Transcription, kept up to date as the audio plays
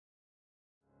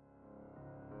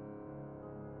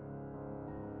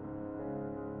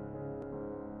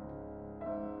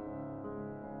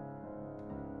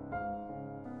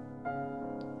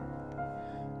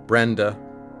Brenda,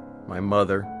 my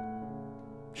mother.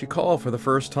 She called for the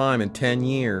first time in 10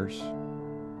 years.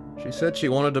 She said she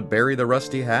wanted to bury the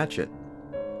rusty hatchet.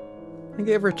 I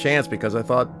gave her a chance because I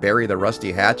thought bury the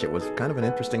rusty hatchet was kind of an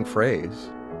interesting phrase.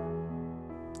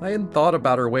 I hadn't thought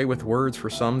about her way with words for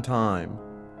some time.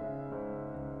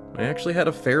 I actually had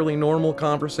a fairly normal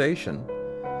conversation,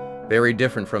 very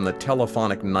different from the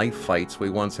telephonic knife fights we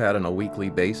once had on a weekly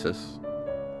basis.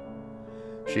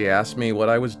 She asked me what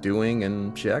I was doing,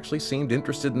 and she actually seemed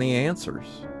interested in the answers.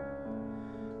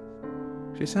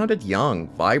 She sounded young,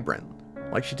 vibrant,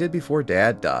 like she did before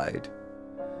Dad died.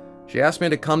 She asked me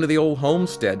to come to the old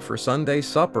homestead for Sunday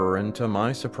supper, and to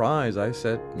my surprise, I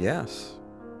said yes.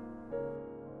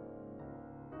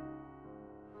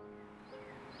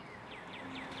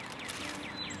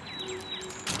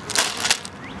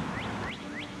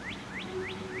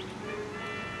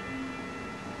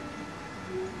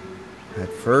 At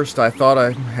first, I thought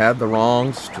I had the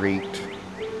wrong street,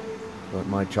 but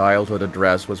my childhood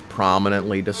address was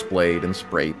prominently displayed in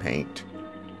spray paint.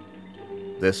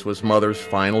 This was Mother's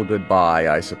final goodbye,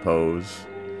 I suppose.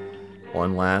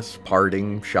 One last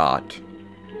parting shot.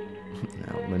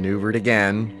 Outmaneuvered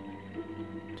again,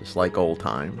 just like old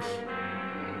times.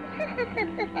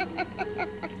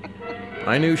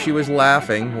 I knew she was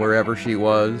laughing wherever she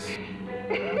was.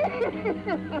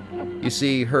 You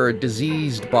see, her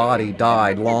diseased body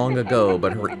died long ago,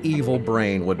 but her evil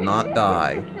brain would not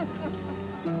die.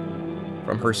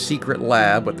 From her secret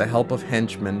lab, with the help of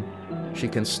henchmen, she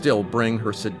can still bring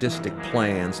her sadistic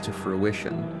plans to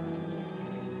fruition.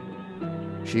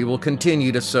 She will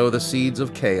continue to sow the seeds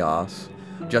of chaos,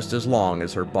 just as long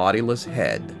as her bodiless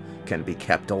head can be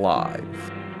kept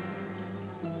alive.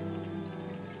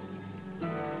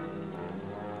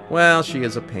 Well, she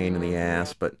is a pain in the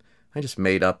ass, but I just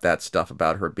made up that stuff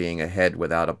about her being a head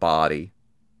without a body.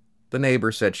 The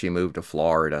neighbor said she moved to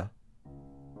Florida.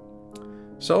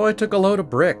 So I took a load of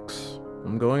bricks.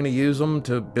 I'm going to use them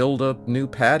to build a new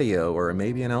patio or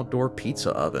maybe an outdoor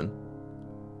pizza oven.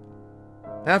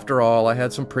 After all, I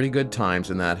had some pretty good times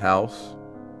in that house.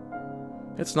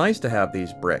 It's nice to have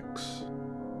these bricks.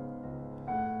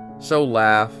 So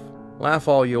laugh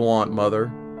all you want, Mother,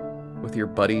 with your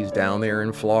buddies down there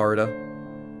in Florida.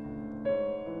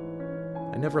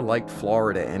 I never liked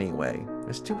Florida anyway.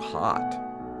 It's too hot.